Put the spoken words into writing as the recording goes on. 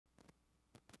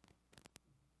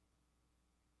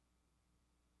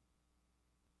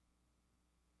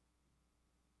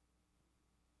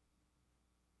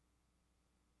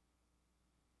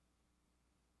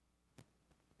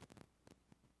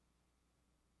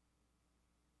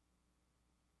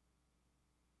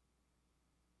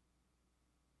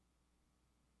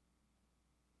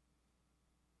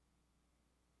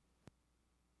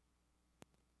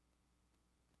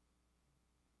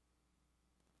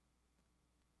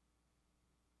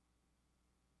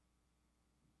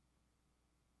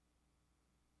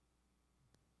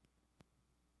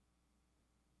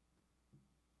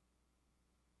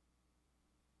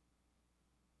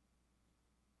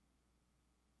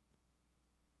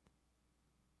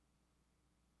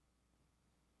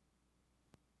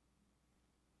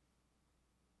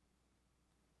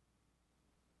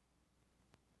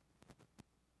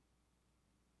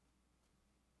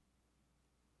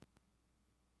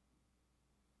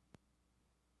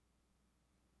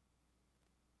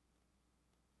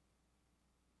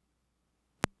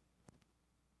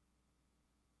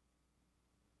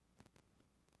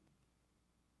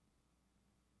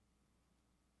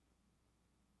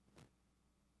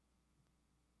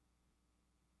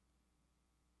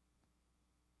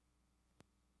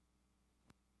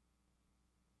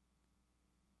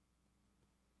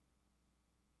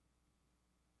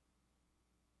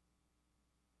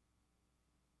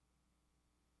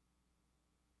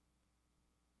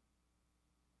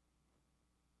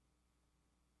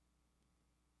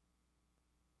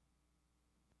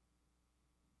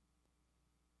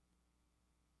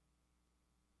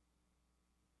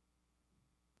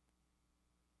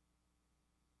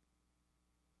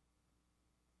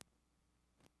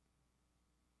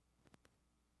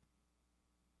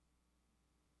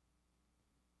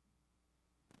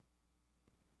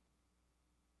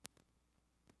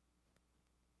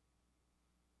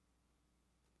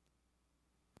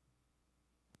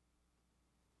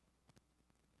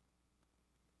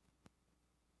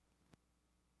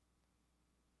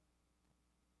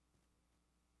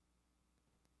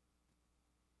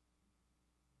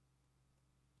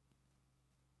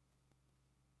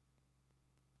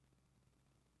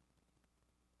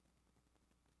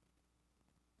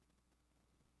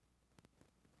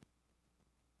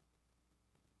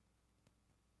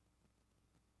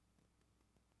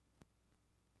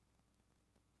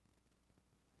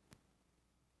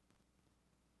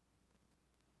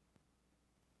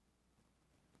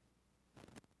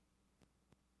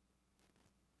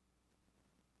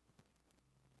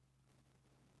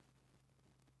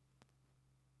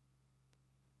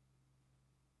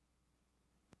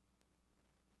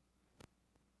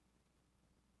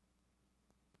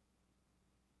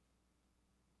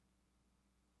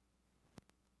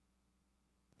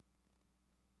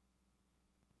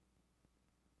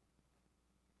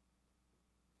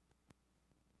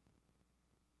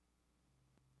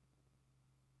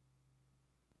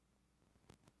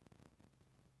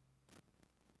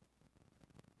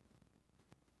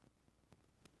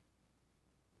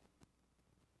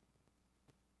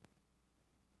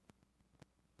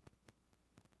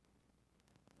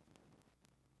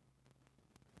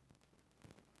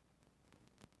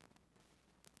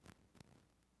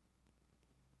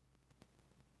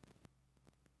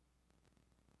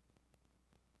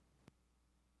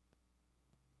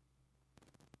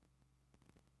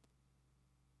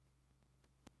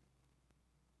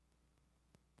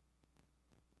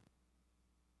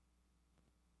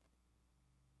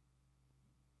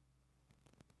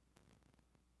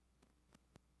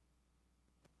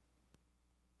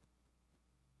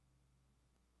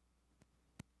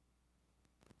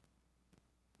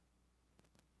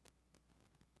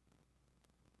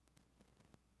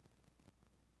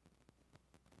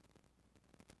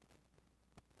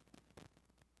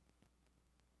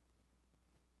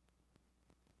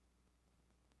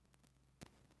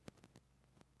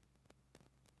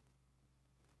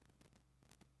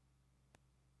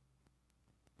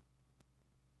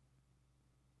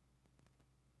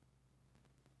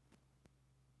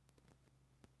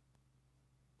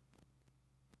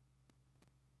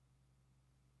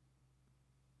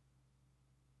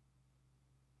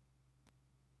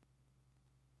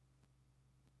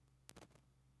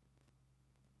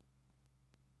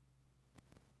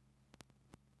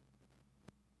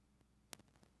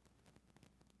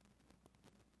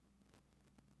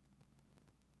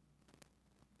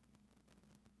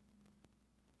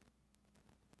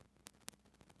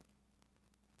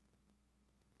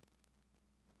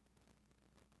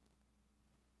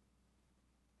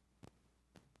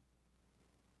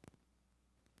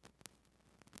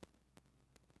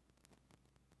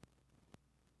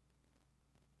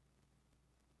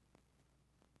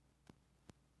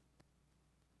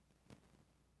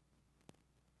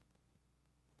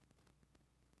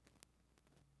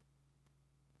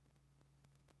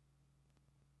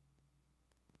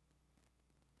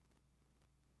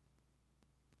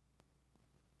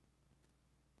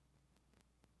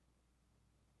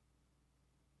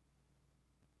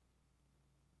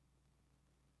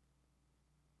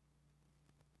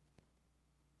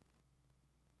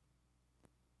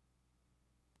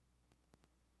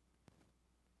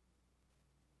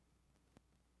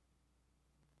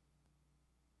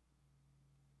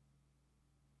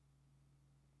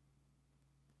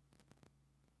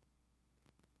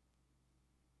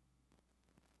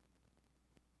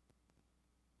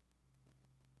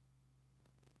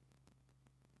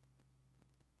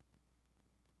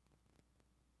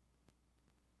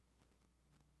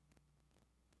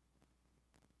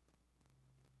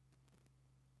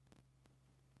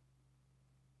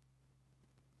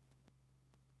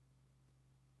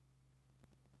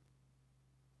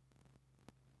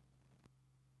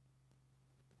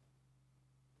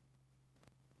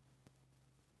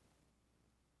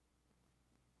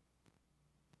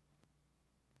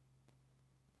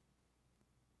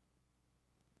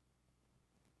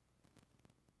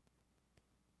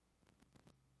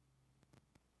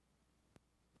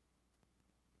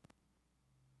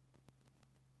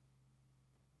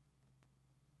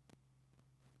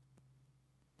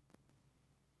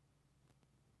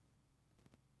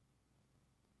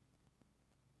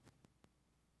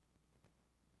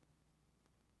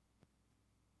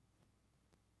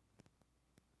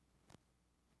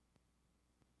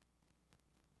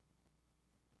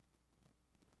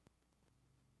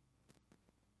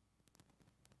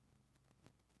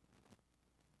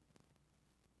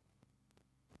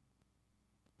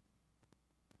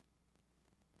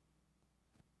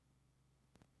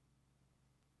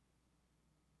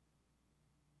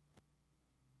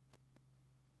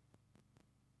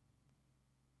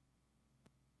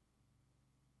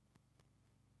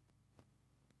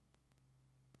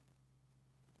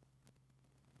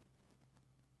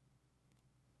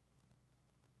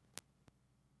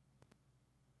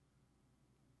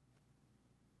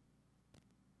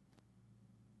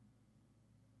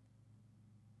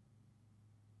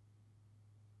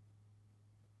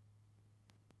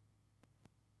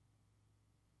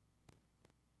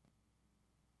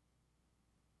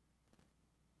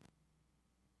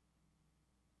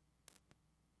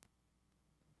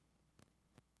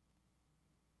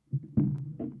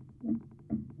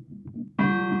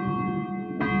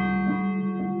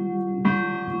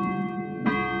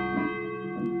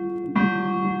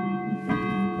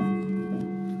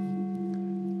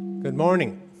Good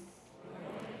morning.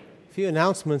 A few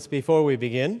announcements before we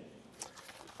begin.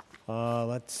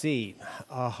 Let's see.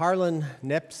 Harlan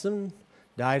Nepson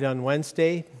died on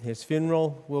Wednesday. His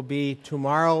funeral will be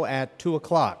tomorrow at 2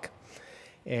 o'clock.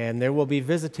 And there will be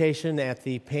visitation at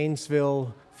the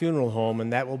Paynesville Funeral Home,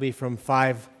 and that will be from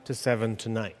 5 to 7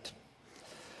 tonight.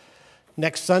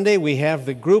 Next Sunday, we have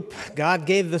the group God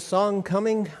Gave the Song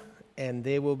coming, and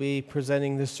they will be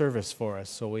presenting the service for us,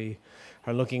 so we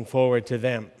are looking forward to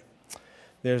them.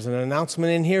 There's an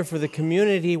announcement in here for the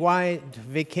community-wide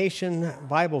vacation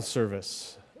Bible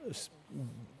service,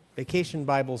 vacation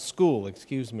Bible school,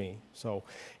 excuse me. So,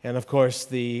 and of course,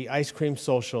 the ice cream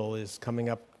social is coming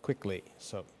up quickly.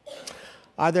 So,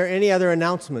 are there any other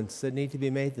announcements that need to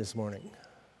be made this morning?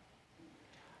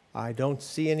 I don't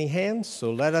see any hands,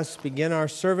 so let us begin our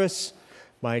service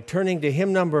by turning to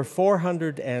hymn number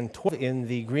 412 in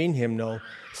the green hymnal,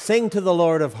 Sing to the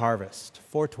Lord of Harvest,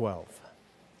 412.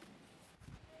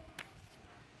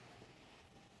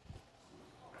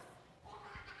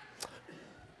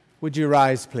 Would you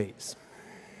rise, please?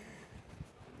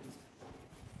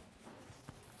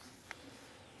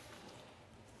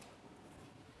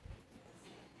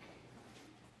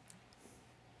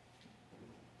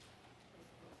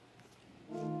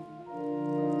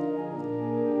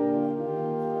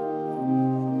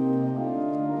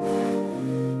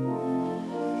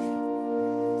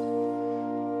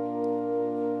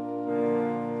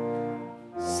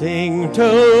 Sing to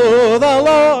the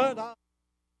Lord.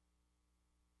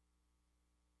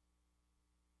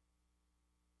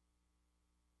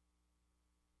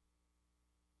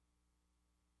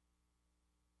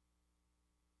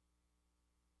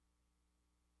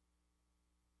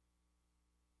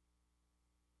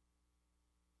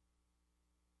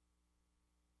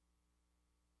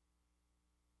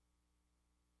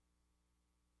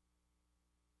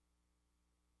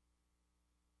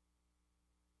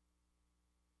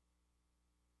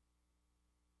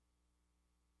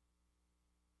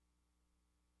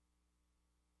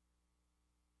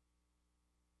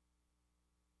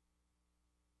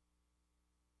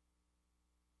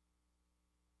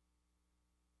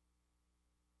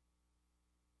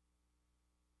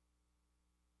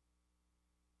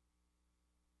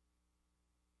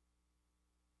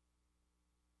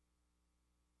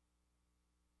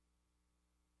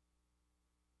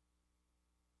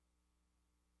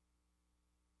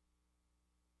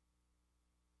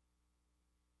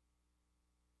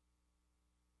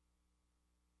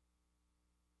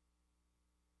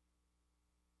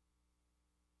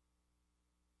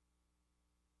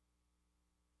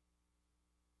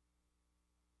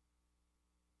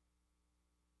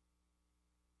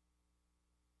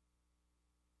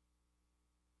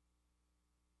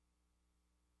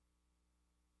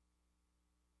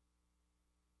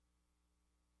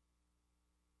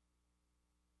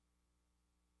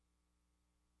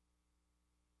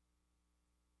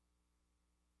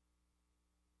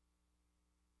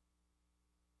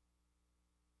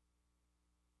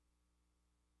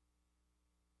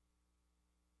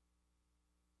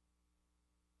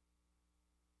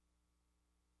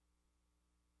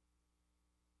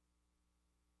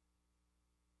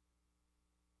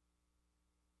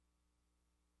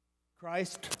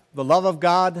 Christ, the love of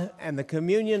God, and the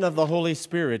communion of the Holy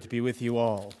Spirit be with you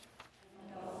all.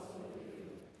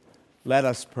 Let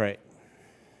us pray.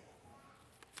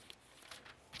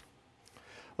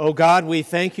 O God, we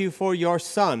thank you for your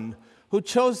Son, who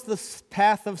chose the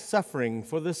path of suffering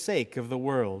for the sake of the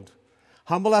world.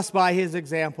 Humble us by his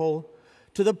example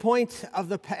and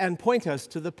point us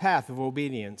to the path of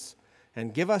obedience,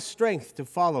 and give us strength to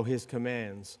follow his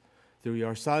commands. Through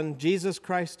your Son, Jesus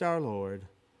Christ our Lord.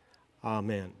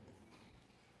 Amen.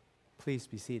 Please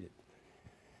be seated.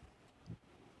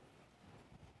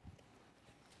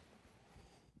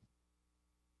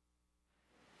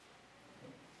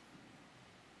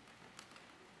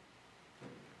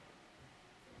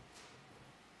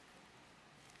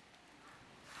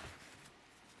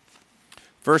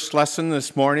 First lesson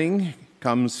this morning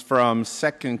comes from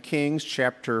 2 Kings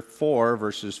chapter 4,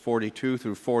 verses 42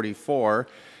 through 44.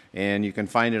 And you can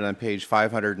find it on page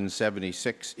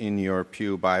 576 in your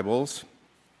pew Bibles.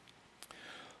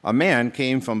 A man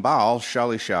came from Baal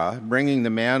Shalisha, bringing the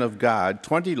man of God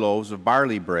 20 loaves of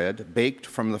barley bread baked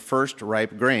from the first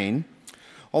ripe grain,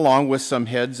 along with some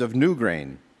heads of new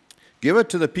grain. Give it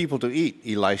to the people to eat,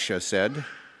 Elisha said.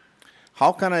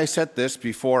 How can I set this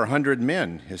before 100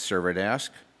 men? His servant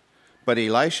asked. But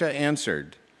Elisha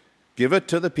answered, Give it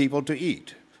to the people to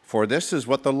eat, for this is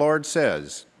what the Lord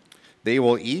says. They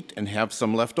will eat and have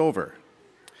some left over.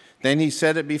 Then he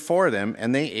set it before them,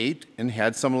 and they ate and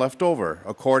had some left over,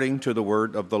 according to the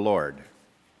word of the Lord.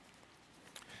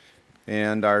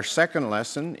 And our second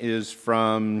lesson is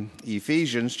from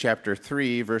Ephesians chapter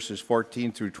 3, verses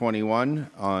 14 through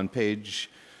 21 on page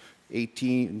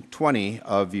 1820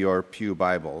 of your Pew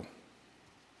Bible.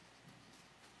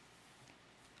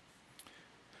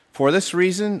 For this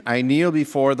reason I kneel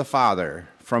before the Father,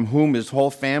 from whom his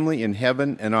whole family in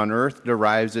heaven and on earth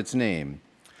derives its name.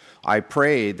 I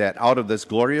pray that out of his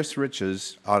glorious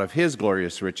riches,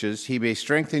 he may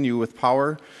strengthen you with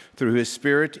power through his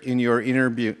Spirit in your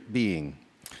inner being,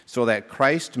 so that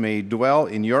Christ may dwell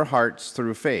in your hearts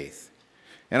through faith.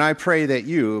 And I pray that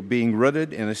you, being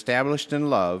rooted and established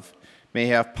in love, may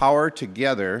have power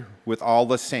together with all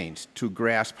the saints to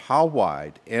grasp how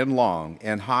wide and long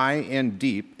and high and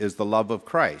deep is the love of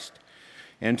Christ,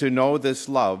 and to know this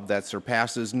love that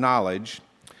surpasses knowledge,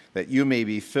 that you may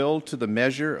be filled to the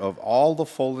measure of all the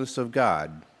fullness of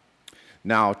God.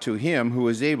 Now to him who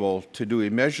is able to do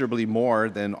immeasurably more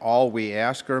than all we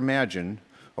ask or imagine,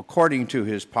 according to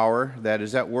his power that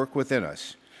is at work within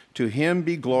us, to him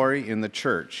be glory in the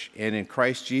church and in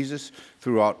Christ Jesus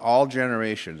throughout all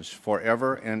generations,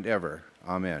 forever and ever.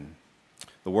 Amen.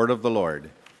 The word of the Lord.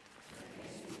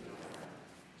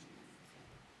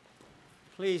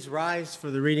 Please rise for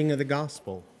the reading of the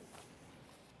gospel.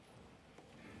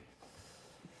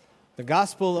 The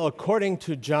gospel according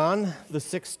to John, the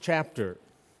 6th chapter.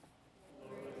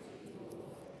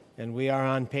 And we are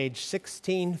on page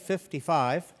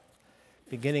 1655,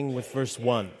 beginning with verse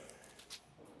 1.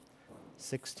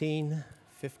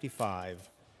 1655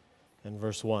 and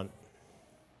verse 1.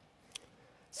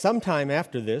 Sometime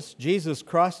after this, Jesus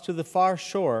crossed to the far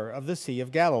shore of the Sea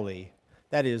of Galilee,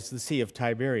 that is, the Sea of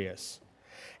Tiberias.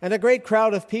 And a great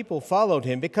crowd of people followed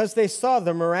him because they saw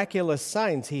the miraculous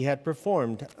signs he had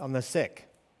performed on the sick.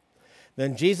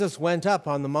 Then Jesus went up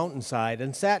on the mountainside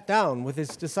and sat down with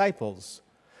his disciples.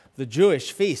 The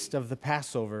Jewish feast of the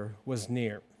Passover was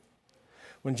near.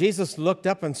 When Jesus looked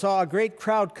up and saw a great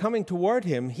crowd coming toward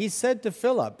him, he said to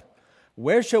Philip,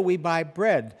 "Where shall we buy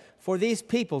bread for these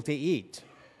people to eat?"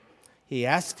 He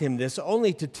asked him this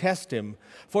only to test him,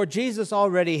 for Jesus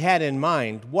already had in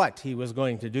mind what he was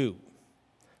going to do.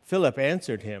 Philip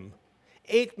answered him,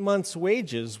 8 months'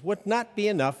 wages would not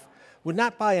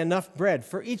buy enough bread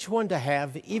for each one to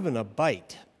have even a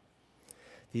bite.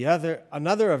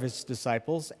 Another of his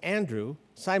disciples, Andrew,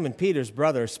 Simon Peter's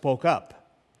brother, spoke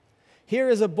up. "Here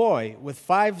is a boy with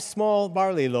 5 small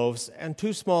barley loaves and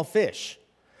 2 small fish,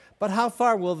 but how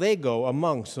far will they go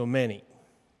among so many?"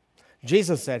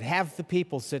 Jesus said, "Have the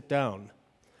people sit down."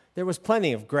 There was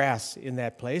plenty of grass in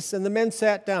that place, and the men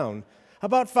sat down,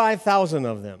 about 5,000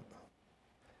 of them.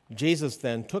 Jesus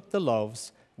then took the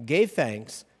loaves, gave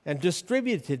thanks, and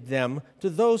distributed them to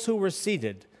those who were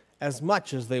seated, as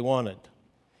much as they wanted.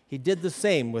 He did the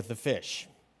same with the fish.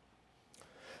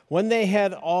 When they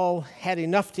had all had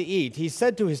enough to eat, he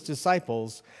said to his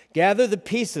disciples, "Gather the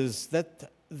pieces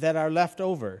that are left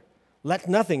over. Let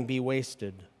nothing be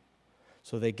wasted."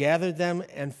 So they gathered them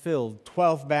and filled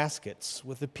 12 baskets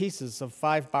with the pieces of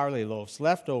 5 barley loaves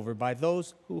left over by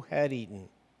those who had eaten.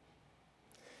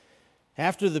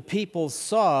 After the people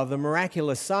saw the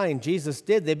miraculous sign Jesus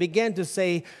did, they began to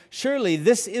say, "Surely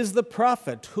this is the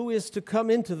prophet who is to come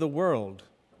into the world."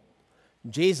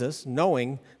 Jesus,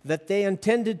 knowing that they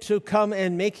intended to come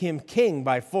and make him king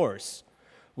by force,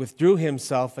 withdrew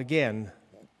himself again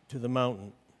to the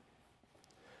mountain.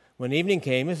 When evening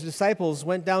came, his disciples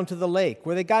went down to the lake,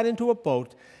 where they got into a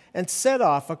boat and set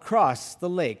off across the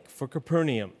lake for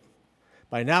Capernaum.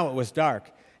 By now it was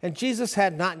dark, and Jesus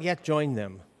had not yet joined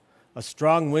them. A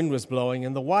strong wind was blowing,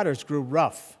 and the waters grew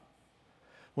rough.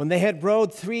 When they had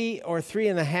rowed 3 or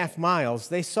 3.5 miles,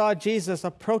 they saw Jesus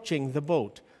approaching the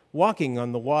boat, walking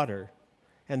on the water,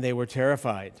 and they were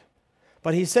terrified.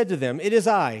 But he said to them, "It is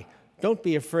I, don't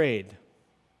be afraid."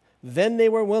 Then they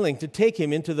were willing to take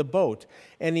him into the boat,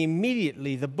 and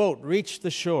immediately the boat reached the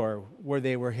shore where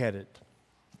they were headed.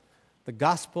 The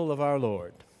gospel of our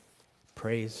Lord.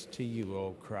 Praise to you,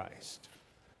 O Christ.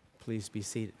 Please be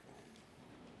seated.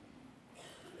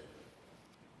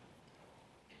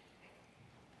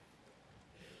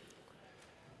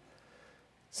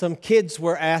 Some kids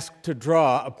were asked to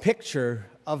draw a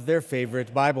picture of their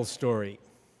favorite Bible story.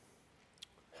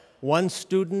 One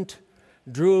student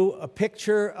drew a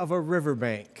picture of a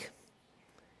riverbank.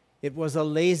 It was a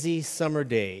lazy summer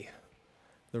day,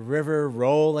 the river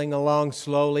rolling along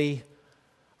slowly,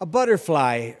 a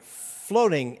butterfly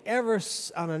floating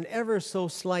on an ever so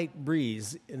slight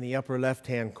breeze in the upper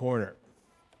left-hand corner.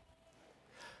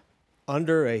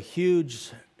 Under a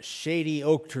huge shady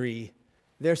oak tree,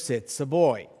 there sits a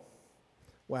boy.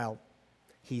 Well,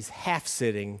 he's half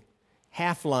sitting,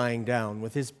 half lying down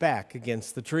with his back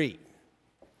against the tree.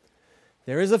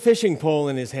 There is a fishing pole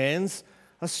in his hands,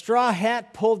 a straw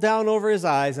hat pulled down over his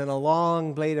eyes, and a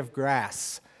long blade of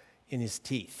grass in his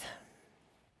teeth.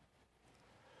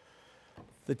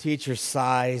 The teacher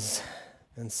sighs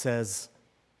and says,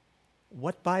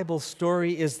 "What Bible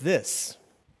story is this?"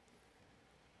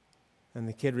 And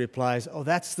the kid replies, "Oh,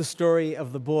 that's the story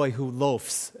of the boy who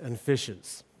loafs and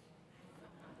fishes."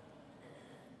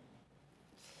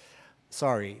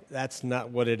 Sorry, that's not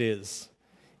what it is.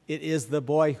 It is the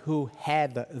boy who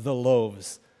had the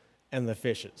loaves and the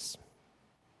fishes.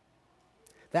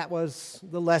 That was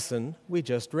the lesson we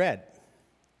just read.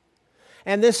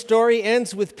 And this story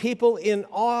ends with people in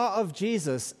awe of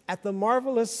Jesus at the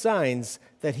marvelous signs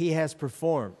that he has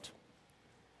performed.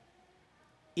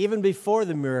 Even before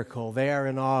the miracle, they are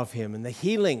in awe of him and the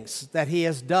healings that he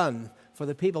has done for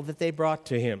the people that they brought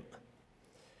to him.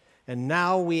 And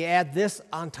now we add this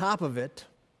on top of it,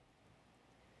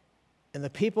 and the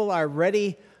people are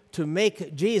ready to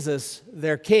make Jesus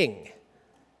their king,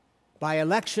 by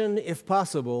election if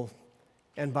possible,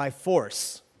 and by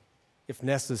force if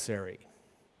necessary.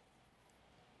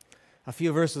 A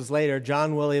few verses later,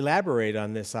 John will elaborate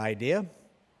on this idea.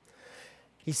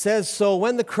 He says, "So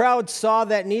when the crowd saw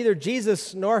that neither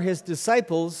Jesus nor his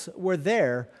disciples were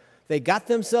there, they got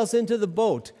themselves into the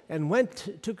boat and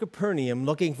went to Capernaum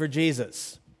looking for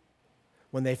Jesus.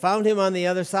 When they found him on the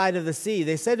other side of the sea,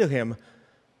 they said to him,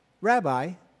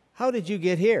 'Rabbi, how did you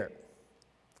get here?'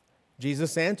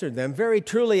 Jesus answered them, 'Very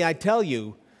truly I tell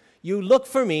you, you look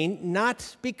for me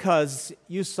not because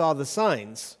you saw the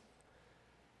signs,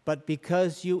 but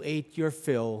because you ate your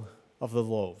fill of the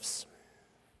loaves.'"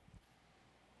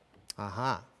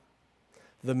 Aha.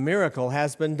 The miracle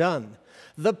has been done.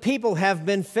 The people have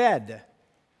been fed.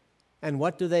 And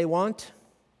what do they want?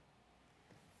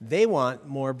 They want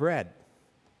more bread.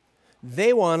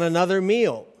 They want another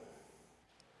meal.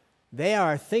 They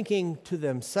are thinking to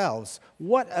themselves,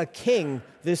 what a king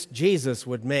this Jesus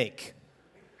would make.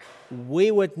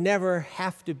 We would never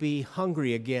have to be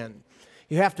hungry again.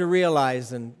 You have to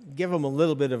realize and give them a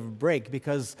little bit of a break,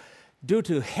 because due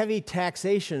to heavy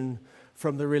taxation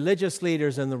from the religious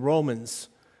leaders and the Romans,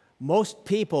 most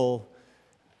people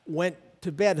went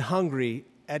to bed hungry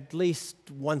at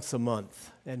least once a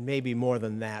month, and maybe more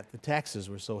than that. The taxes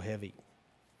were so heavy.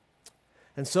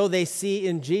 And so they see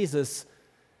in Jesus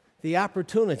the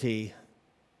opportunity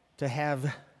to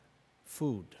have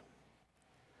food.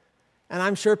 And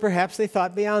I'm sure perhaps they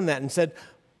thought beyond that and said,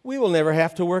 we will never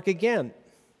have to work again.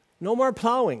 No more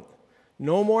plowing,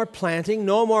 no more planting,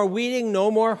 no more weeding,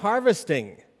 no more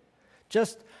harvesting.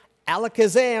 Just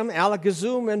alakazam,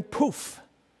 alakazoom, and poof,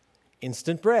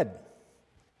 instant bread.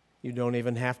 You don't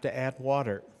even have to add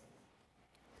water.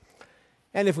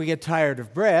 And if we get tired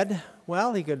of bread,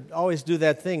 well, he could always do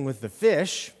that thing with the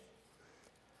fish.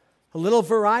 A little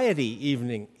variety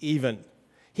even.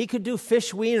 He could do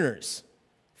fish wieners,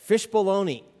 fish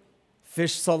bologna,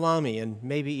 fish salami, and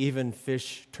maybe even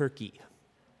fish turkey.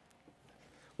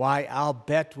 Why, I'll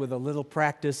bet with a little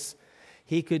practice,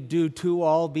 he could do 2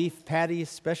 all-beef patties,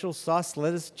 special sauce,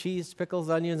 lettuce, cheese, pickles,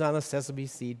 onions on a sesame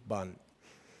seed bun.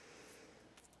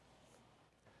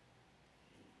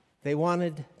 They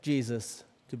wanted Jesus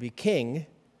to be king,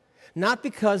 not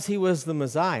because he was the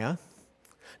Messiah,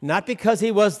 not because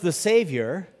he was the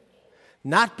Savior,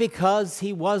 not because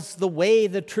he was the way,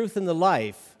 the truth, and the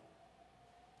life,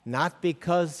 not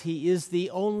because he is the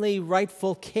only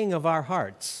rightful king of our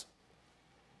hearts,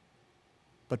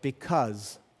 but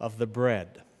because of the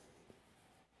bread.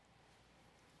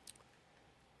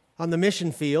 On the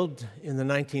mission field in the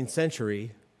 19th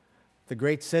century, the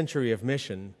great century of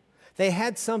mission, they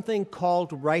had something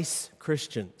called rice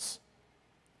Christians.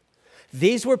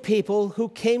 These were people who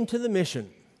came to the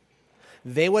mission.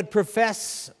 They would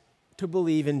profess to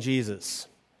believe in Jesus.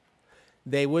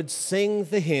 They would sing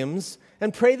the hymns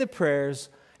and pray the prayers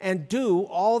and do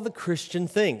all the Christian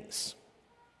things.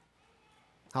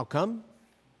 How come?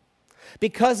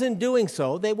 Because in doing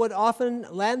so, they would often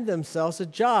land themselves a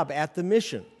job at the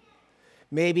mission,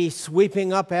 maybe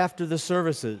sweeping up after the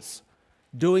services,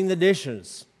 doing the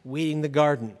dishes, weeding the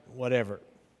garden, whatever.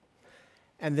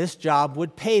 And this job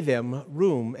would pay them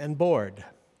room and board.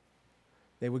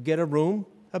 They would get a room,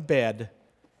 a bed,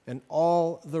 and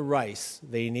all the rice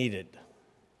they needed.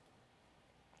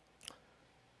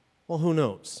 Well, who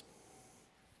knows?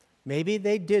 Maybe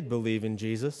they did believe in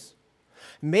Jesus.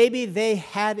 Maybe they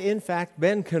had, in fact,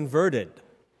 been converted.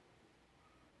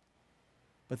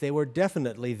 But they were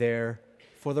definitely there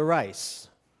for the rice,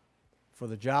 for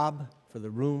the job, for the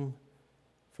room,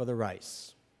 for the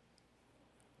rice.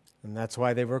 And that's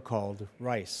why they were called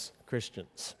rice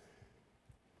Christians.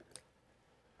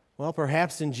 Well,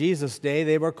 perhaps in Jesus' day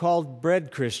they were called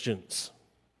bread Christians.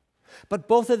 But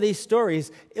both of these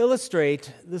stories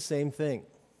illustrate the same thing.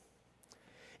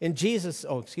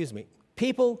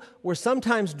 People were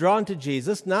sometimes drawn to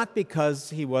Jesus not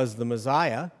because he was the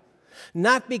Messiah,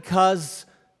 not because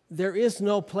there is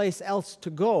no place else to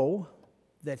go,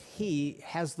 that he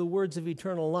has the words of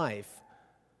eternal life,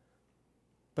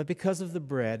 but because of the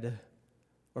bread,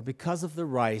 or because of the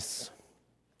rice,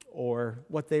 or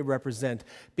what they represent,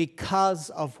 because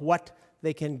of what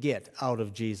they can get out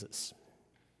of Jesus.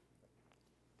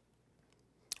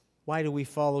 Why do we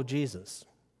follow Jesus?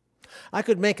 I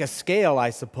could make a scale, I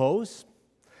suppose.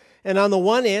 And on the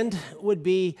one end would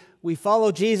be we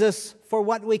follow Jesus for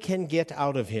what we can get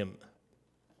out of him.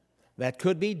 That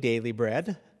could be daily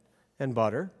bread and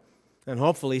butter, and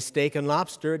hopefully steak and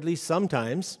lobster at least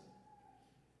sometimes.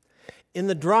 In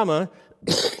the drama,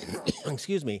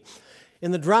 in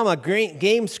the drama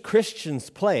Games Christians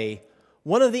Play,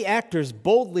 one of the actors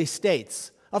boldly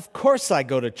states, "Of course I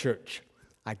go to church.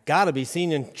 I gotta be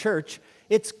seen in church.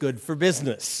 It's good for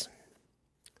business."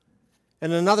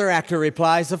 And another actor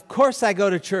replies, "Of course I go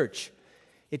to church.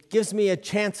 It gives me a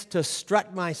chance to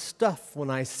strut my stuff when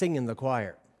I sing in the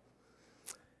choir."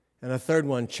 And a third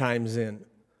one chimes in,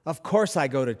 "Of course I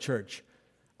go to church.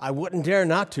 I wouldn't dare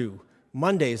not to.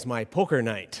 Monday's my poker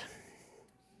night."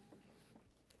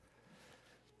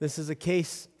 This is a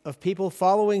case of people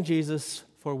following Jesus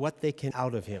for what they can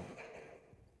out of him.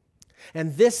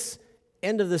 And this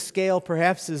end of the scale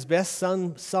perhaps is best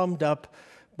summed up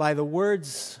by the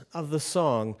words of the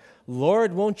song,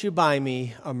 "Lord, won't you buy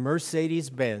me a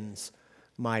Mercedes-Benz?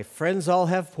 My friends all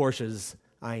have Porsches.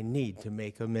 I need to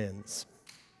make amends."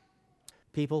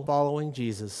 People following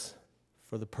Jesus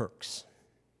for the perks.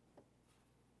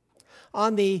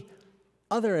 On the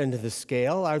other end of the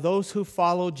scale are those who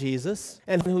follow Jesus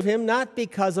and who him not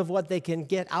because of what they can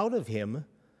get out of him,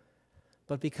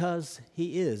 but because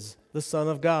he is the Son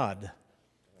of God,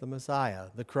 the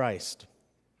Messiah, the Christ.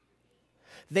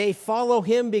 They follow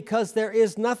him because there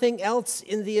is nothing else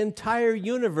in the entire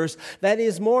universe that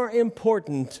is more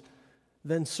important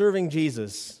than serving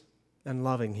Jesus and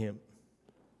loving him.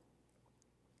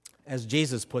 As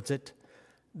Jesus puts it,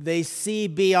 they see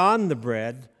beyond the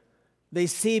bread, they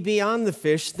see beyond the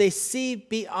fish, they see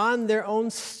beyond their own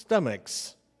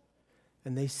stomachs,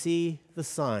 and they see the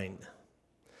sign.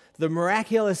 The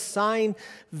miraculous sign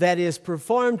that is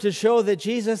performed to show that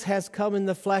Jesus has come in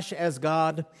the flesh as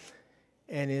God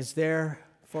and is there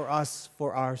for us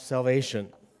for our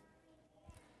salvation.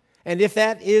 And if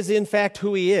that is in fact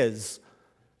who he is,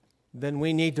 then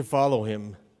we need to follow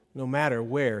him no matter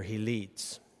where he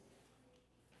leads.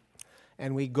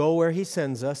 And we go where he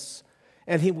sends us,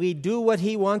 and we do what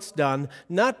he wants done,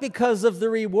 not because of the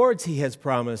rewards he has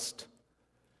promised,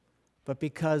 but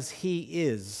because he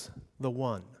is the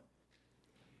one,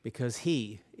 because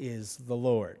he is the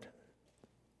Lord.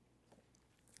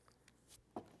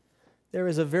 There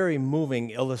is a very moving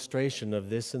illustration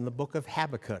of this in the book of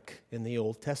Habakkuk in the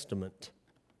Old Testament.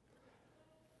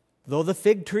 "Though the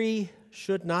fig tree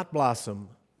should not blossom,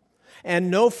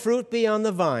 and no fruit be on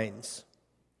the vines,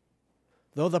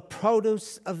 though the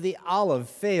produce of the olive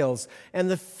fails, and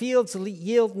the fields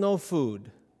yield no food,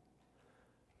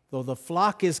 though the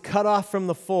flock is cut off from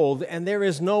the fold, and there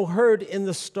is no herd in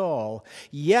the stall,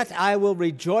 yet I will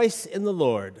rejoice in the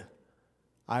Lord.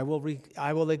 I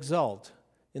will exult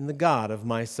in the God of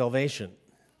my salvation."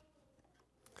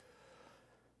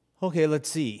 Okay, let's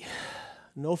see.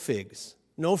 No figs,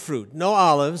 no fruit, no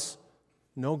olives,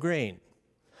 no grain,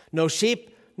 no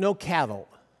sheep, no cattle.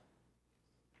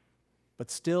 But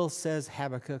still, says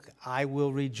Habakkuk, I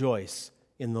will rejoice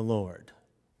in the Lord.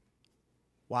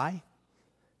 Why?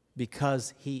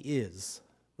 Because he is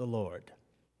the Lord.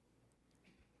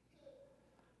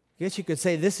 I guess you could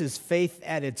say this is faith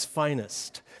at its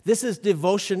finest. This is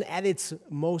devotion at its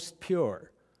most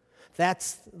pure.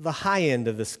 That's the high end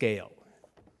of the scale.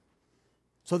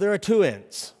 So there are two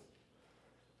ends.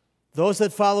 Those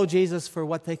that follow Jesus for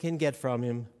what they can get from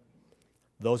him,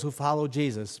 those who follow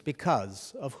Jesus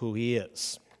because of who he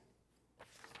is.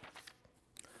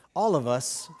 All of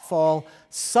us fall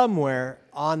somewhere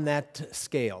on that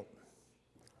scale.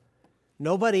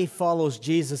 Nobody follows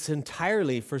Jesus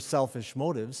entirely for selfish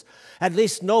motives. At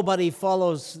least nobody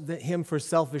follows him for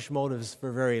selfish motives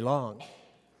for very long.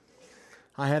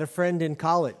 I had a friend in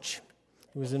college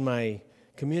who was in my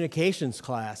communications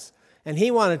class, and he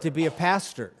wanted to be a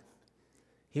pastor.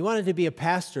 He wanted to be a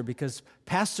pastor because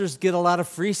pastors get a lot of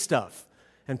free stuff,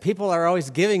 and people are always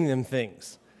giving them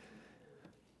things.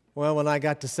 Well, when I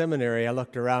got to seminary, I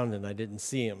looked around and I didn't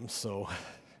see him, so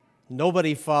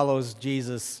nobody follows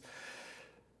Jesus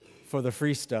for the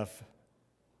free stuff,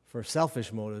 for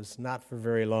selfish motives, not for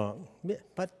very long.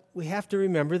 But we have to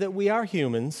remember that we are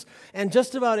humans, and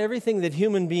just about everything that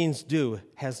human beings do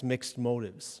has mixed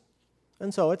motives.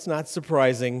 And so it's not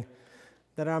surprising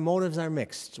that our motives are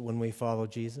mixed when we follow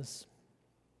Jesus.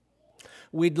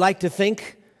 We'd like to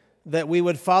think that we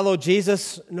would follow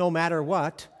Jesus no matter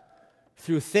what,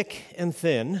 through thick and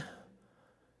thin,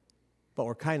 but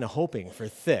we're kind of hoping for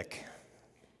thick.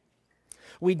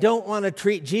 We don't want to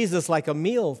treat Jesus like a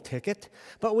meal ticket,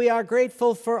 but we are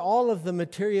grateful for all of the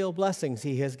material blessings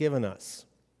he has given us.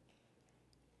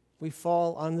 We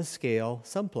fall on the scale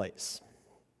someplace.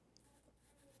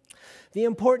 The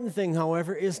important thing,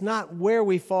 however, is not where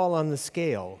we fall on the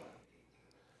scale,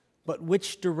 but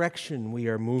which direction we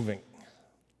are moving.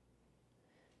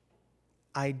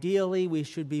 Ideally, we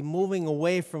should be moving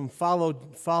away from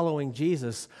following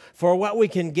Jesus for what we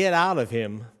can get out of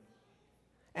him,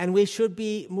 and we should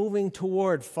be moving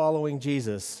toward following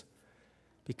Jesus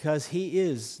because he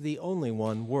is the only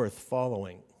one worth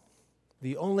following,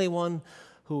 the only one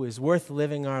who is worth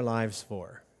living our lives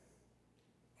for.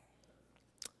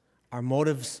 Our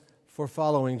motives for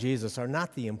following Jesus are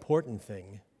not the important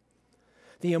thing.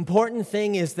 The important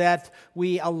thing is that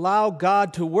we allow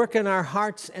God to work in our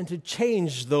hearts and to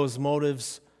change those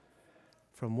motives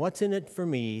from what's in it for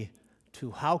me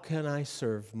to how can I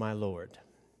serve my Lord.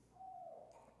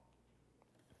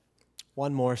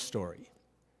 One more story.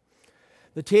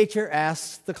 The teacher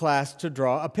asked the class to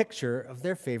draw a picture of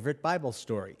their favorite Bible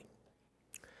story.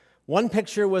 One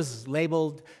picture was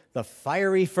labeled the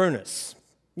fiery furnace.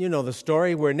 You know the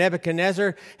story where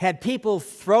Nebuchadnezzar had people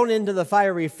thrown into the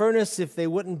fiery furnace if they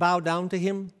wouldn't bow down to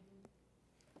him.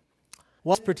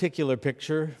 One particular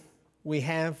picture, we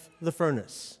have the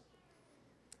furnace.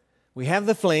 We have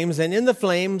the flames, and in the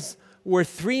flames were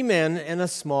 3 men and a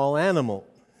small animal.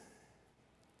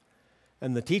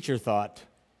 And the teacher thought,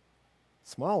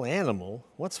 small animal?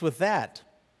 What's with that?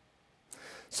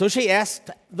 So she asked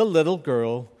the little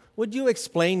girl, would you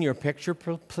explain your picture,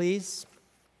 please?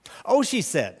 Oh, she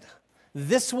said,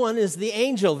 this one is the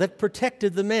angel that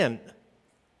protected the men.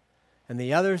 And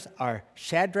the others are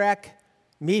Shadrach,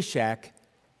 Meshach,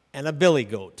 and a billy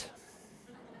goat.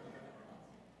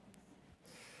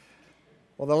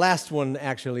 Well, the last one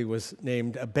actually was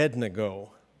named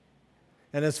Abednego.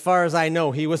 And as far as I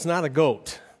know, he was not a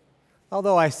goat,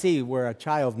 although I see where a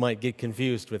child might get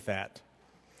confused with that.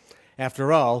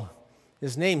 After all,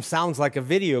 his name sounds like a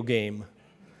video game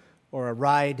or a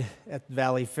ride at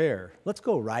Valley Fair. Let's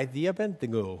go ride the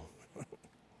Abednego.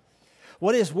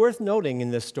 What is worth noting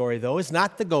in this story, though, is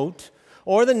not the goat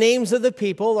or the names of the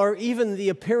people or even the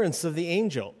appearance of the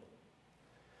angel.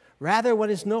 Rather, what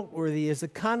is noteworthy is the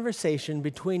conversation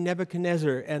between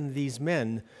Nebuchadnezzar and these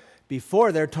men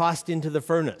before they're tossed into the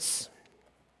furnace.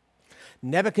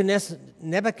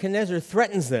 Nebuchadnezzar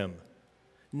threatens them.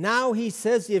 Now he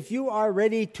says, if you are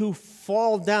ready to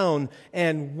fall down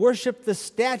and worship the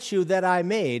statue that I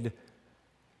made,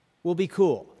 we'll be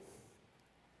cool.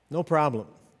 No problem.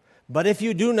 But if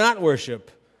you do not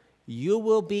worship, you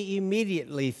will be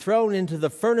immediately thrown into the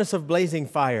furnace of blazing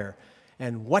fire.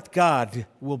 And what God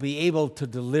will be able to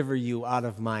deliver you out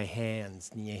of my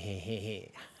hands?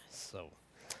 So,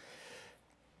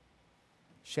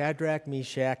 Shadrach,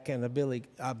 Meshach, and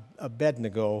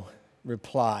Abednego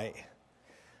reply,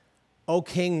 O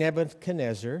King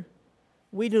Nebuchadnezzar,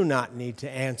 we do not need to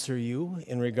answer you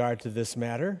in regard to this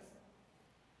matter.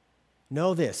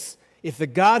 Know this, if the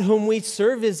God whom we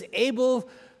serve is able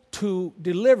to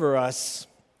deliver us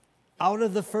out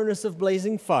of the furnace of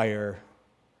blazing fire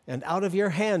and out of your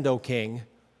hand, O king,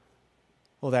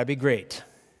 well, that'd be great.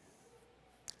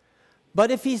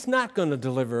 But if he's not going to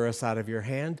deliver us out of your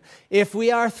hand, if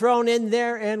we are thrown in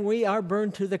there and we are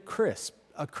burned to a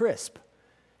crisp,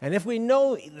 and if we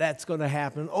know that's going to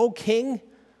happen, O king,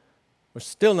 we're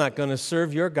still not going to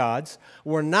serve your gods.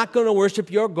 We're not going to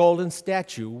worship your golden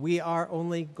statue. We are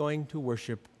only going to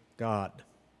worship God.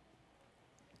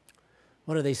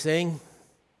 What are they saying?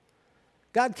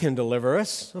 God can deliver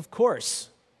us, of course.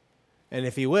 And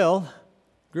if he will,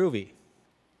 groovy.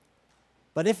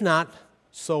 But if not,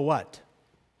 so what?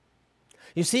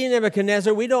 You see,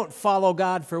 Nebuchadnezzar, we don't follow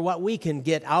God for what we can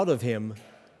get out of him.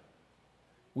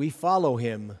 We follow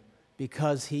him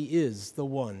because he is the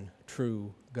one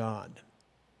true God.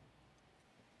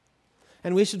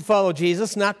 And we should follow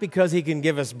Jesus not because he can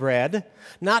give us bread,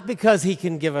 not because he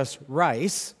can give us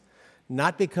rice,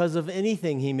 not because of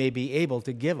anything he may be able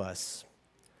to give us,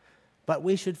 but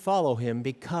we should follow him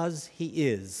because he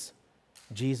is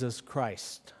Jesus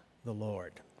Christ, the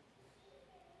Lord.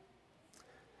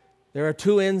 There are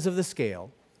 2 ends of the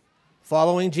scale,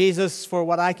 following Jesus for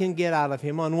what I can get out of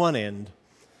him on one end,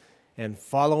 and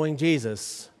following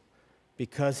Jesus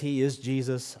because he is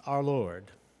Jesus our Lord.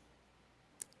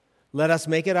 Let us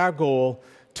make it our goal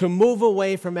to move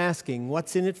away from asking,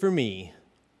 what's in it for me,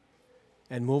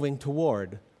 and moving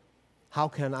toward, how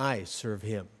can I serve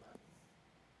him?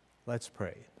 Let's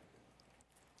pray.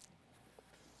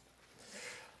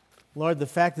 Lord, the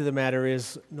fact of the matter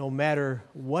is, no matter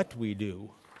what we do,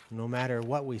 no matter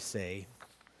what we say,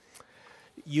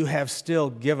 you have still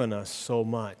given us so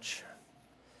much.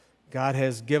 God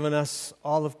has given us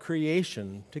all of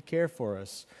creation to care for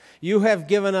us. You have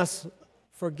given us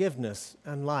forgiveness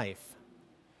and life.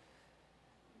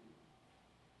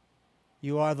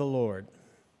 You are the Lord.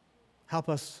 Help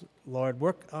us, Lord,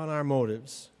 work on our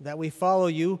motives, that we follow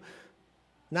you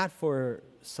not for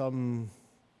some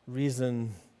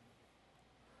reason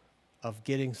of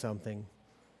getting something,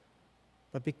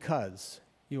 but because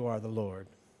you are the Lord.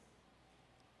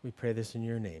 We pray this in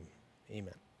your name.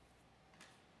 Amen.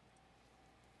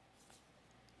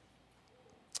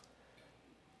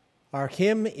 Our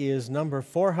hymn is number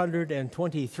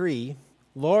 423,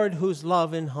 Lord, whose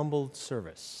love in humbled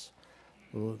service.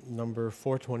 Number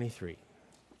 423.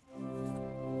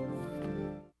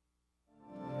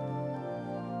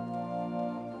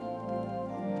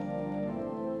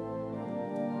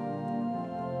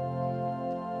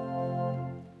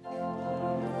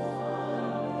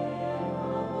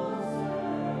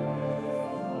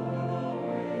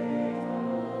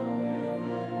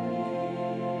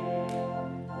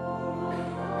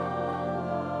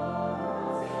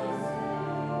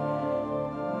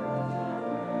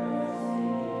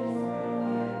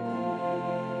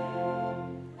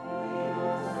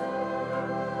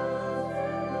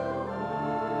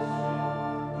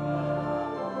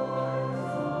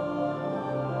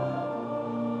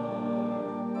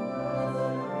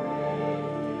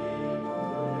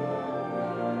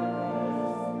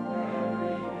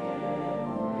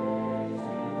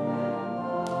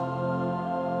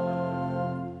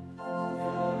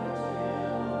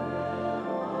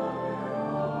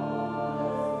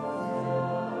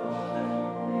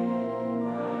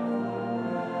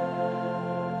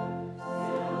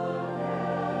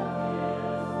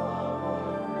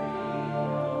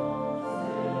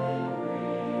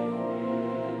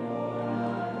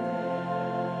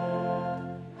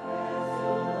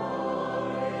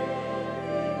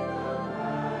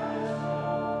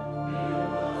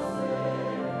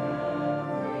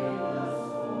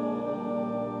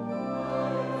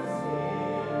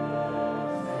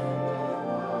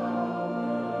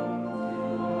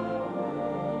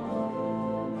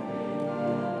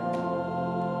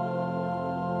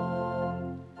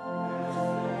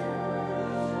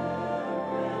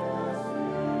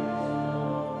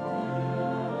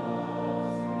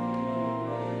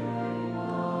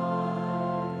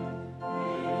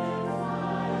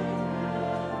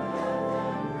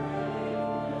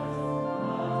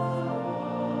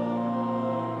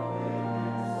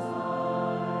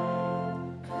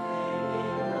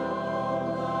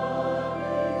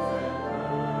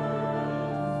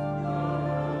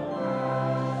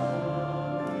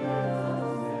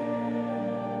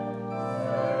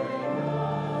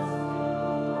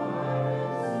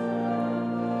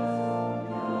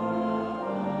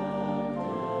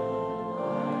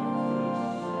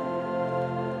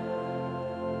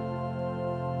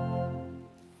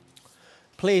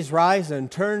 Please rise and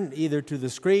turn either to the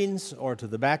screens or to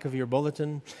the back of your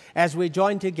bulletin as we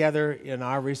join together in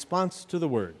our response to the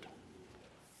Word.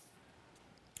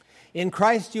 In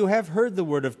Christ you have heard the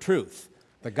word of truth,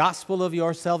 the gospel of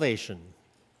your salvation.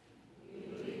 We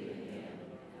believe in him,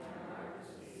 and our hearts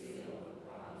are sealed with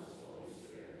the promised Holy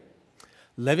Spirit.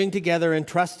 Living together in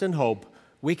trust and hope,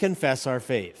 we confess our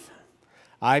faith.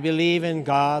 I believe in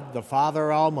God, the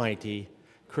Father Almighty,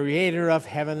 creator of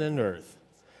heaven and earth.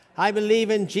 I believe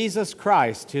in Jesus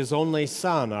Christ, his only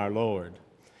Son, our Lord.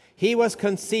 He was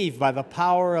conceived by the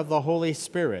power of the Holy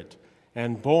Spirit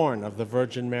and born of the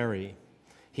Virgin Mary.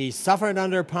 He suffered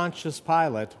under Pontius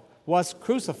Pilate, was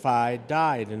crucified,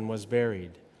 died, and was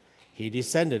buried. He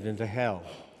descended into hell.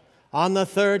 On the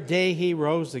third day he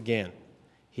rose again.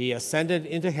 He ascended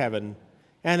into heaven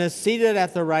and is seated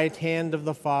at the right hand of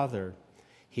the Father.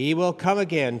 He will come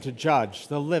again to judge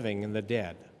the living and the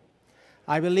dead.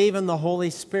 I believe in the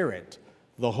Holy Spirit,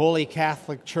 the Holy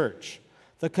Catholic Church,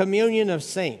 the communion of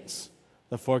saints,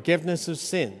 the forgiveness of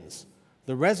sins,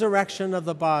 the resurrection of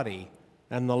the body,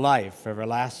 and the life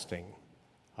everlasting.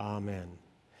 Amen.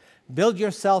 Build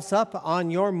yourselves up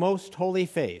on your most holy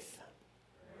faith.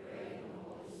 Pray in the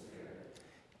Holy Spirit.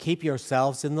 Keep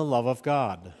yourselves in the love of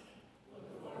God.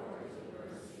 Look forward to the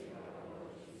mercy of our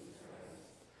Lord Jesus Christ.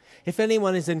 If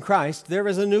anyone is in Christ, there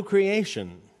is a new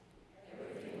creation.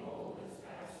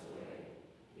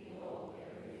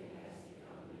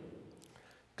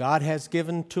 God has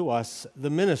given to us the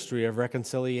ministry of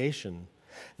reconciliation.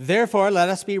 Therefore, let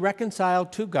us be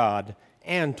reconciled to God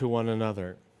and to one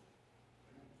another.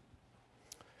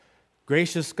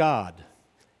 Gracious God,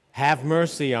 have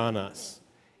mercy on us.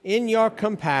 In your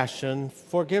compassion,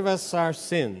 forgive us our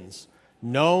sins,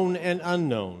 known and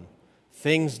unknown,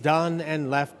 things done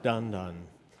and left undone.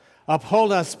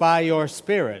 Uphold us by your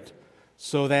Spirit,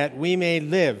 so that we may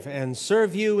live and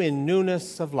serve you in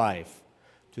newness of life,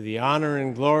 to the honor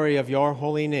and glory of your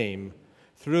holy name,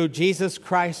 through Jesus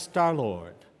Christ our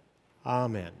Lord.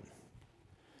 Amen.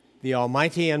 The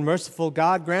Almighty and merciful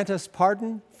God grant us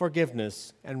pardon,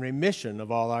 forgiveness, and remission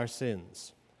of all our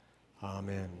sins.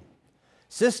 Amen.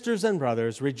 Sisters and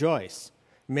brothers, rejoice.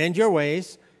 Mend your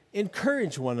ways,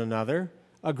 encourage one another,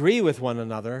 agree with one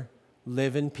another,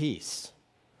 live in peace.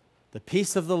 The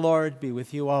peace of the Lord be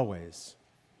with you always.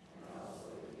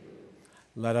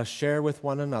 Let us share with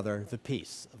one another the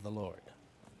peace of the Lord.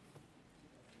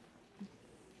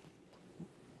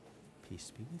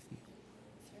 Peace be with you.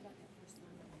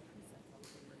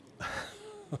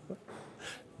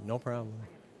 No problem.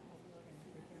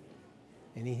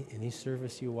 Any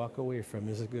service you walk away from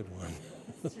is a good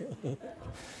one.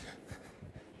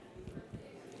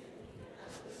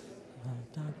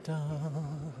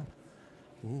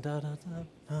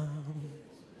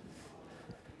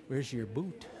 Where's your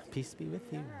boot? Peace be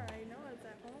with you. Yeah, I know it's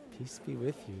at home. Peace be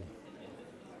with you.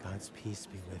 God's peace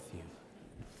be with you.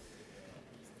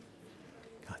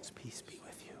 God's peace be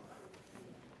with you.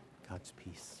 God's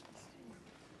peace.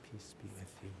 Peace be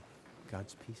with you.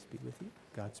 God's peace be with you.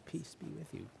 God's peace be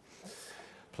with you.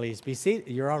 Please be seated.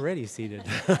 You're already seated.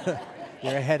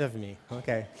 You're ahead of me.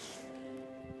 Okay.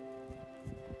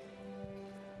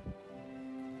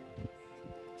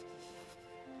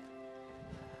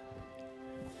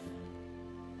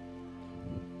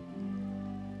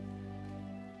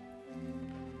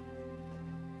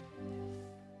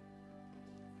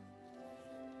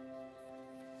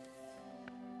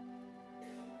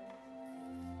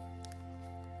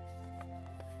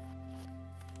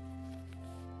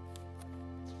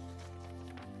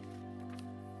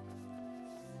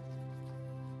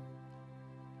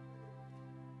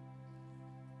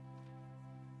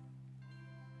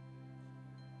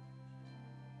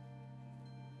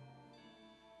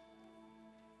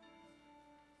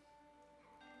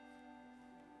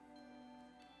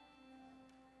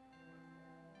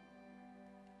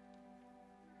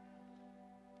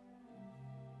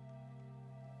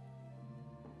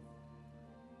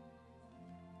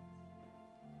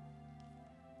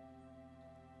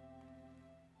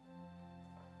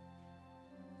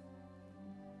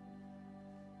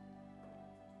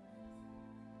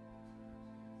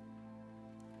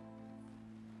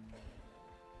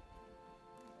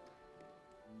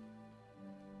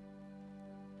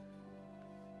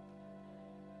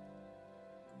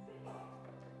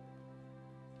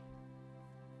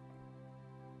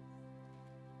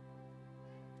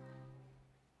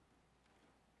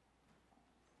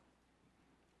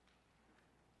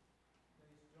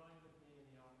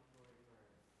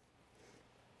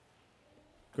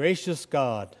 Gracious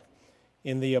God,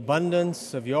 in the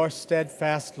abundance of your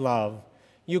steadfast love,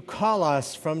 you call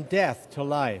us from death to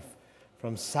life,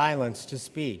 from silence to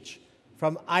speech,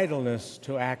 from idleness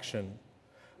to action.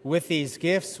 With these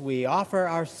gifts, we offer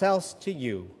ourselves to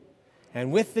you,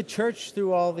 and with the church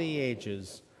through all the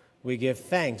ages, we give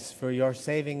thanks for your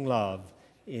saving love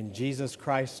in Jesus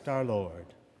Christ our Lord.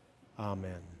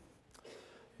 Amen.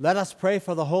 Let us pray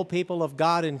for the whole people of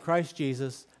God in Christ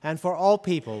Jesus and for all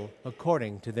people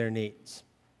according to their needs.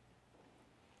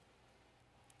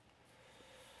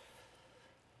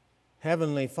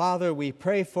 Heavenly Father, we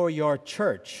pray for your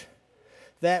church,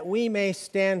 that we may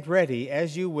stand ready,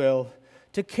 as you will,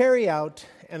 to carry out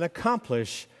and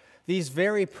accomplish these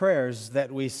very prayers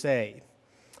that we say.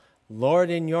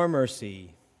 Lord, in your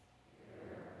mercy,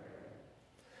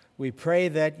 we pray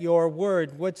that your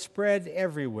word would spread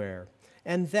everywhere,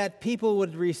 and that people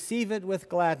would receive it with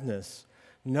gladness,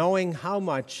 knowing how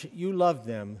much you loved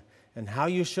them and how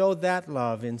you showed that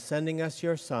love in sending us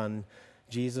your Son,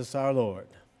 Jesus our Lord.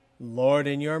 Lord,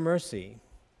 in your mercy,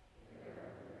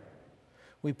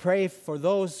 we pray for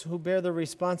those who bear the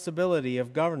responsibility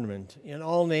of government in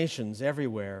all nations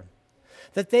everywhere,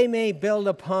 that they may build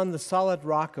upon the solid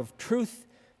rock of truth,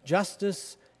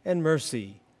 justice, and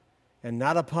mercy, and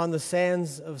not upon the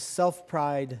sands of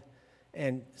self-pride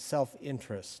and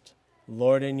self-interest.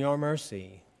 Lord, in your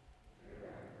mercy.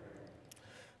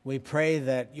 We pray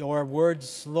that your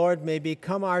words, Lord, may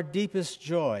become our deepest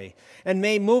joy and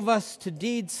may move us to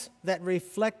deeds that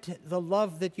reflect the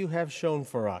love that you have shown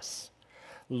for us.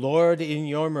 Lord, in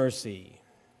your mercy.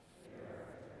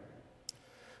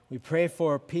 We pray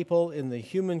for people in the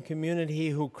human community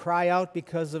who cry out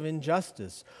because of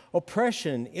injustice,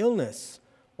 oppression, illness,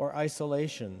 or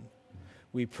isolation.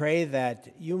 We pray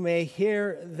that you may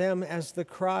hear them as the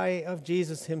cry of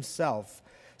Jesus himself,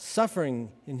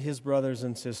 suffering in his brothers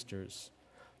and sisters.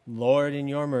 Lord, in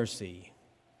your mercy.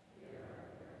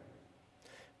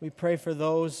 We pray for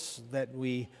those that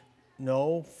we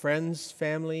know, friends,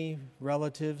 family,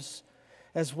 relatives,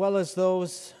 as well as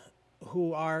those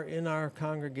who are in our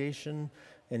congregation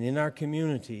and in our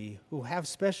community who have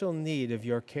special need of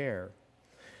your care.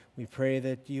 We pray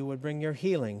that you would bring your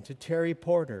healing to Terry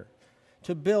Porter,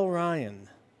 to Bill Ryan,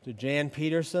 to Jan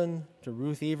Peterson, to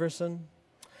Ruth Everson,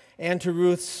 and to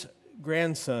Ruth's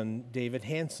grandson, David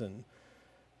Hansen,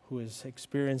 who is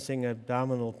experiencing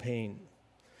abdominal pain.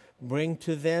 Bring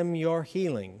to them your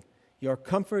healing, your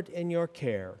comfort, and your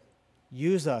care.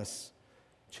 Use us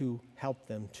to help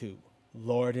them too.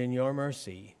 Lord, in your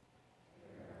mercy.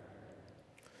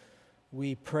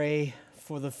 We pray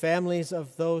for the families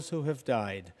of those who have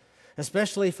died,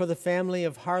 especially for the family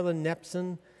of Harlan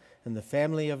Nepson and the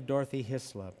family of Dorothy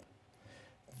Hislop.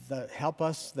 Help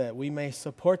us that we may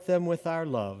support them with our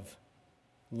love.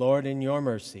 Lord, in your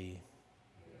mercy.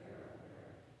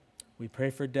 We pray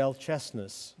for Del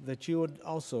Chestnut, that you would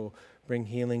also bring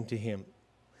healing to him.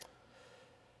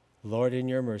 Lord, in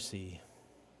your mercy.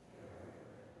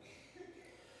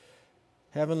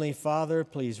 Heavenly Father,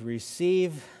 please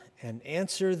receive and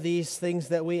answer these things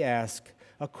that we ask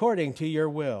according to your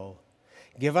will.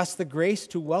 Give us the grace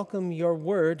to welcome your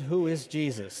word, who is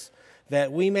Jesus,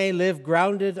 that we may live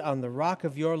grounded on the rock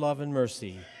of your love and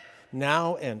mercy,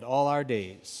 now and all our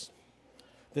days.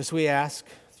 This we ask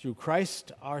through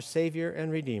Christ, our Savior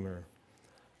and Redeemer.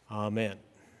 Amen.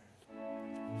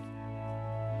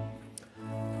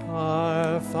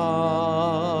 Our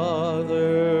Father,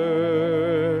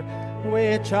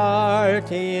 which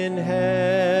art in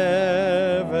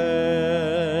heaven,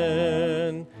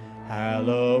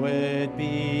 hallowed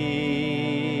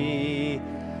be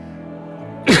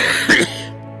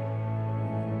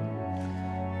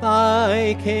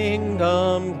thy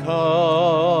kingdom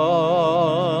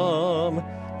come,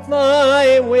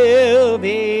 thy will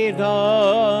be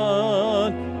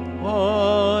done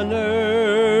on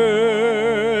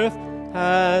earth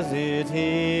as it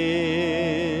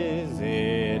is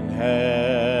in heaven.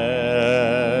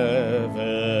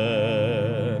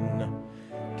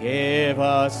 Give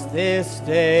us this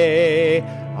day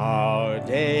our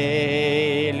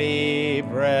daily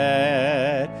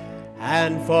bread,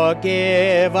 and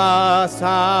forgive us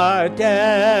our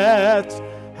debts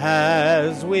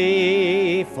as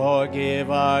we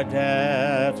forgive our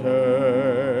debtors.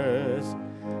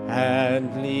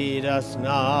 And lead us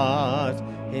not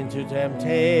into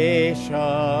temptation,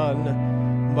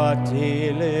 but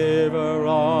deliver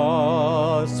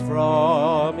us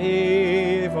from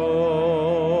evil.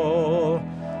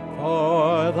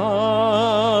 For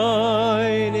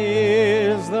thine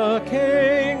is the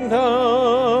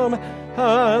kingdom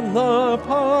and the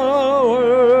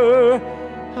power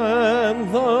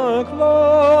and the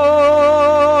glory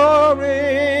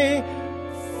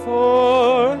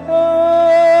forever.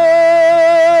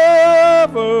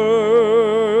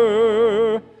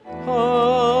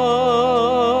 Amen.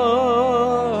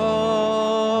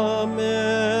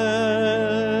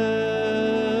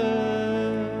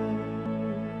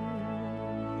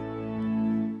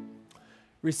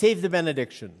 Receive the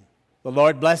benediction. The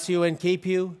Lord bless you and keep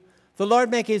you. The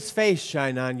Lord make his face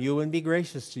shine on you and be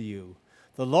gracious to you.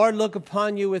 The Lord look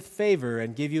upon you with favor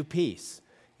and give you peace.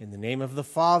 In the name of the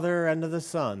Father, and of the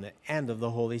Son, and of the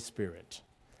Holy Spirit.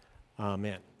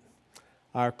 Amen.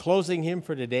 Our closing hymn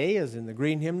for today is in the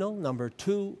green hymnal, number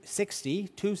 260,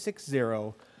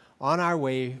 On Our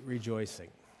Way Rejoicing.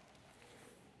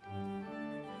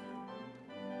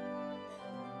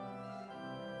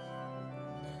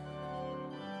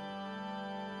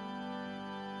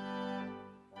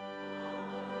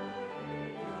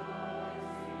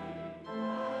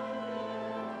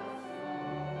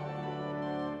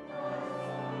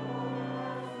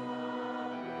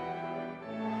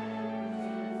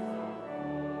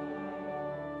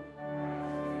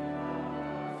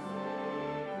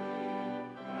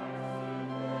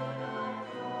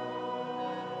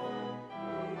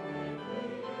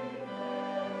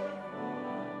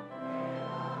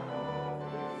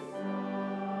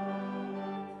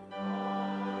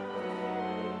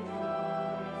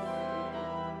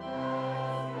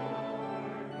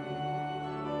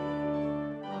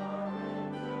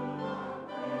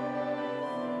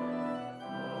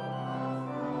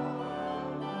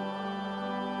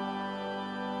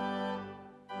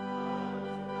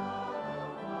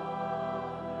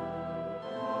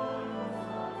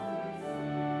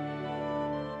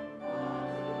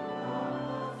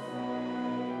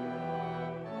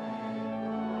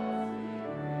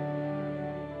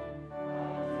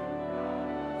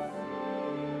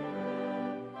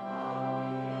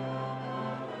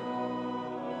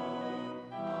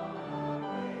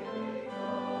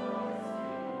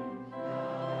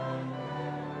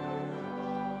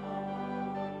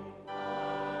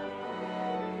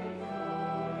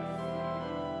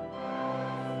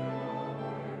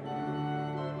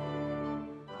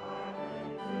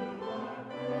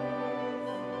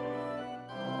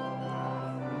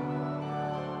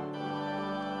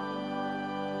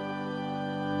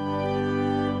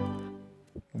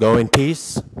 Go in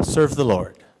peace. Serve the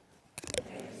Lord.